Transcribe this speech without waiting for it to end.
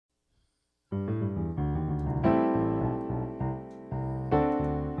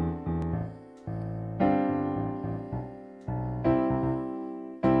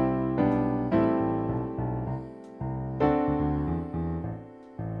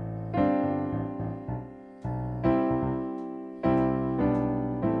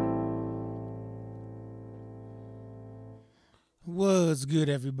What's good,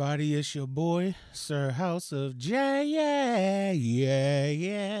 everybody? It's your boy, Sir House of Jaz.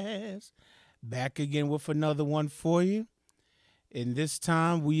 Back again with another one for you. And this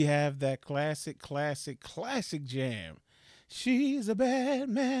time we have that classic jam. She's a bad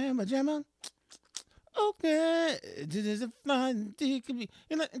man, my Jama. Okay, this is a fun. I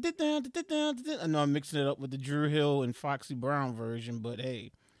know I'm mixing it up with the Drew Hill and Foxy Brown version, but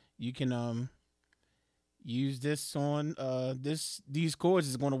hey, you can use this on these chords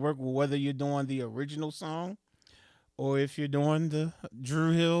is going to work with whether you're doing the original song or if you're doing the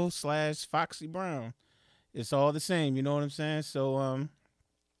Drew Hill / Foxy Brown. It's all the same, you know what I'm saying? So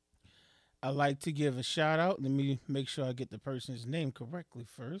I like to give a shout out. Let me make sure I get the person's name correctly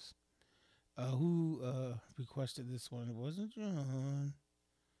first. Who requested this one? It wasn't John.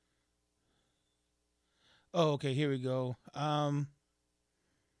 Oh, okay, here we go.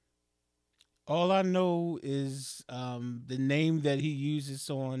 All I know is the name that he uses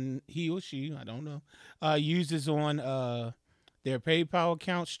on, he or she, I don't know, uses on their PayPal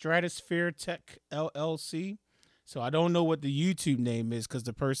account, Stratosphere Tech LLC. So I don't know what the YouTube name is because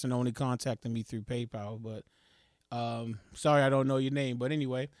the person only contacted me through PayPal. But sorry, I don't know your name. But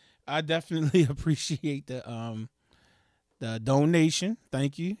anyway, I definitely appreciate the donation.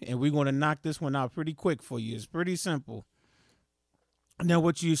 Thank you. And we're going to knock this one out pretty quick for you. It's pretty simple. Now,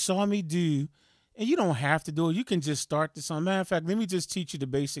 what you saw me do, and you don't have to do it, you can just start the song. Matter of fact, let me just teach you the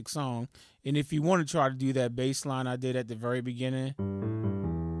basic song. And if you want to try to do that bass line I did at the very beginning,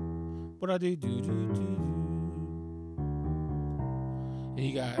 what I do, there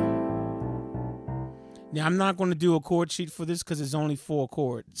you got it. Now, I'm not going to do a chord sheet for this because it's only 4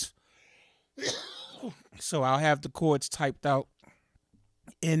 chords. So I'll have the chords typed out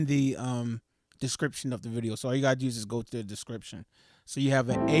in the description of the video. So all you got to do is just go to the description. So you have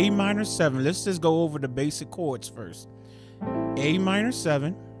an A minor 7. Let's just go over the basic chords first. A minor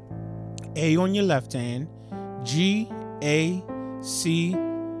 7, A on your left hand, G, A, C,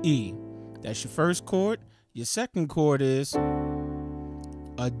 E. That's your first chord. Your second chord is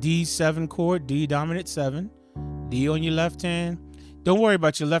a D7 chord, D dominant 7, D on your left hand. Don't worry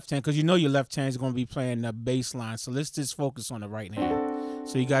about your left hand because you know your left hand is going to be playing the bass line. So let's just focus on the right hand.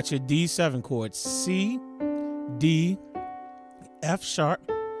 So you got your D7 chord, C, D, F sharp,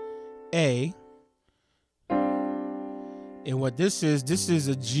 A, and what this is a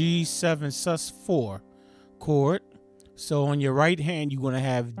G7 sus4 chord. So on your right hand, you're going to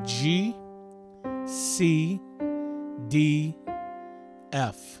have G, C, D,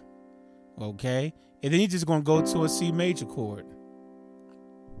 F, okay? And then you're just going to go to a C major chord.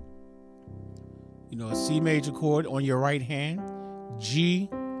 You know, a C major chord on your right hand, G,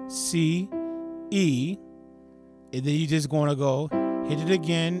 C, E, and then you're just going to go hit it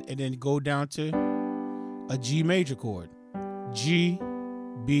again and then go down to a G major chord. G,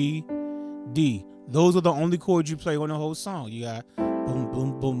 B, D. Those are the only chords you play on the whole song. You got boom,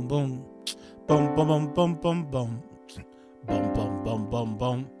 boom, boom, boom, boom, boom, boom, boom, boom, boom, boom, boom, boom, boom, boom, boom,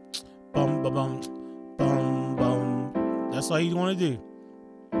 boom, boom, boom. That's all you want to do.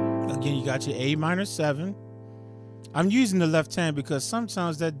 Again, you got your A minor 7. I'm using the left hand because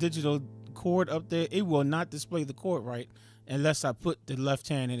sometimes that digital chord up there, it will not display the chord right unless I put the left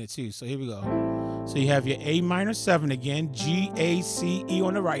hand in it too. So here we go. So you have your A minor 7 again, G, A, C, E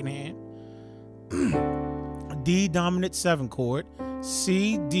on the right hand, D dominant 7 chord,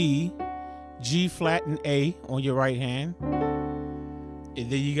 C, D, G flat and A on your right hand, and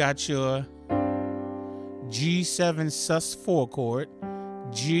then you got your G7 sus4 chord,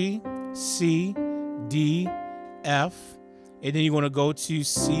 G, C, D, F, and then you're going to go to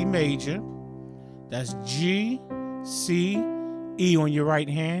C major. That's G, C, E on your right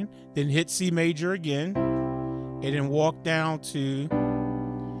hand. Then hit C major again. And then walk down to,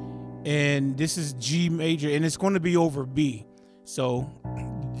 and this is G major. And it's going to be over B. So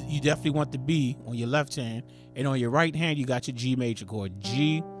you definitely want the B on your left hand. And on your right hand, you got your G major chord.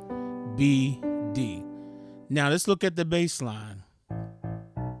 G, B, D. Now let's look at the bass line.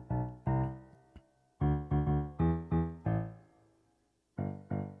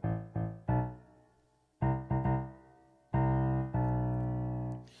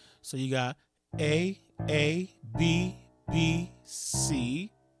 So you got A, B, B,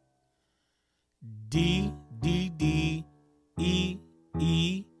 C, D, D, D, E,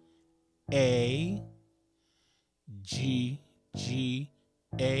 E, A, G, G,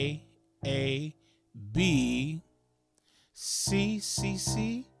 A, B, C, C,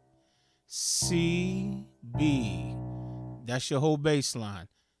 C, C, B. That's your whole bass line.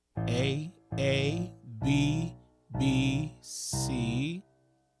 A, B, B, C,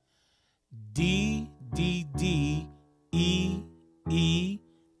 D, D, D, E, E,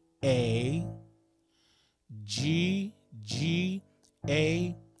 A, G, G,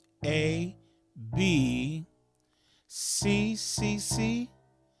 A, B, C, C, C,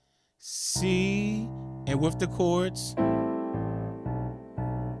 C, and with the chords.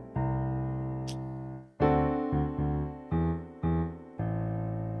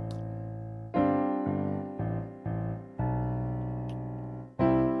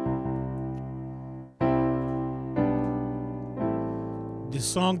 The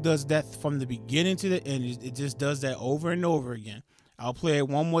song does that from the beginning to the end. It just does that over and over again. I'll play it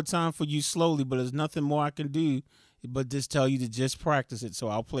one more time for you slowly, but there's nothing more I can do but just tell you to just practice it. So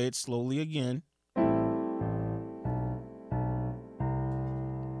I'll play it slowly again.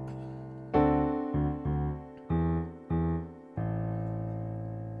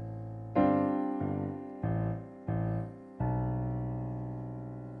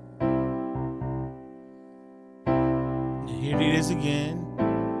 Here it is again.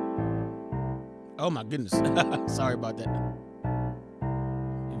 Oh my goodness. Sorry about that.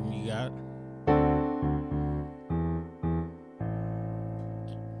 You got it.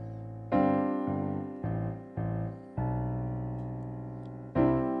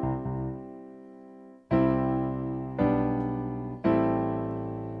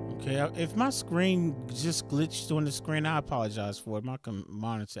 Okay, if my screen just glitched on the screen, I apologize for it. My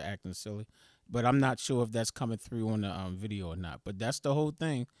monitor acting silly. But I'm not sure if that's coming through on the video or not. But that's the whole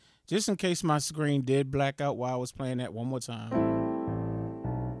thing. Just in case my screen did black out while I was playing that one more time.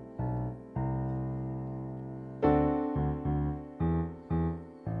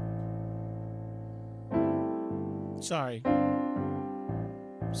 Sorry.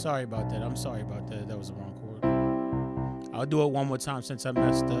 Sorry about that. I'm sorry about that. That was the wrong chord. I'll do it one more time since I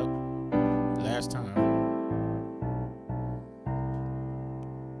messed up last time.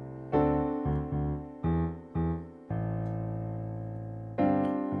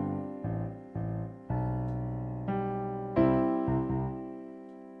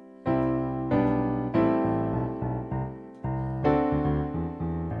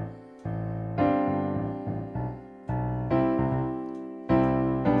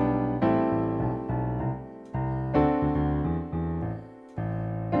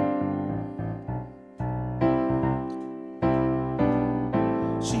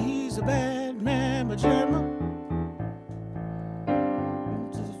 She's a bad man, but Jama.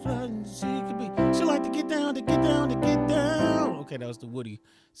 She like to get down, to get down, to get down. Okay, that was the Woody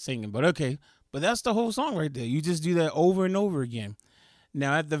singing, but okay. But that's the whole song right there. You just do that over and over again.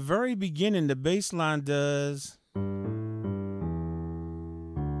 Now, at the very beginning, the bass line does.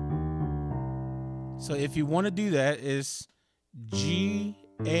 So if you want to do that, it's G,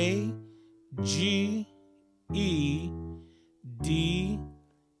 A, G, E, D,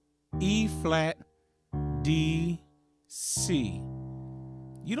 E flat, D, C.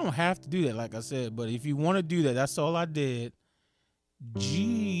 You don't have to do that, like I said, but if you want to do that, that's all I did.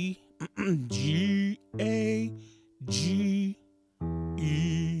 G, G, A, G,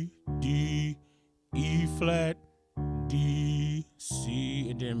 E, D, E flat, D, C,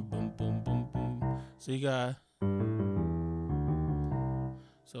 and then boom, boom, boom, boom. So you got,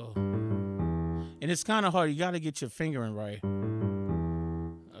 so, and it's kind of hard. You got to get your fingering right.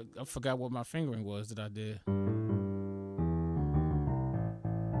 I forgot what my fingering was that I did.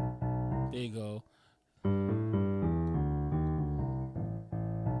 There you go.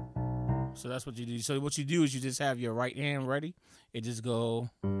 So that's what you do. So what you do is you just have your right hand ready. It just go.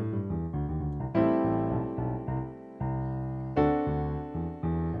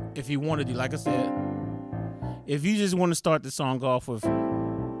 If you want to do, like I said, if you just want to start the song off with,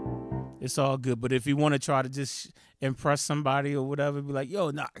 it's all good. But if you want to try to just impress somebody or whatever, be like,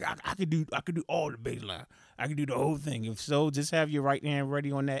 yo, nah, I could do all the bass line. I can do the whole thing. If so, just have your right hand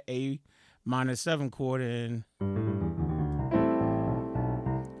ready on that A minor 7 chord, and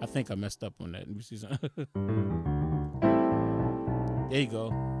I think I messed up on that. Let me see something. There you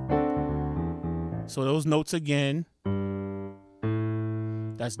go. So those notes again.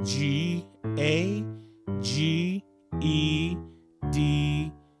 That's G, A, G, E,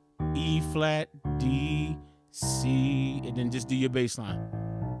 D, E flat, D, C, and then just do your bass line.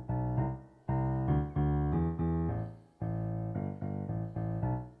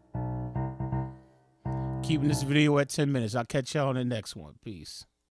 Keeping this video at 10 minutes. I'll catch y'all on the next one. Peace.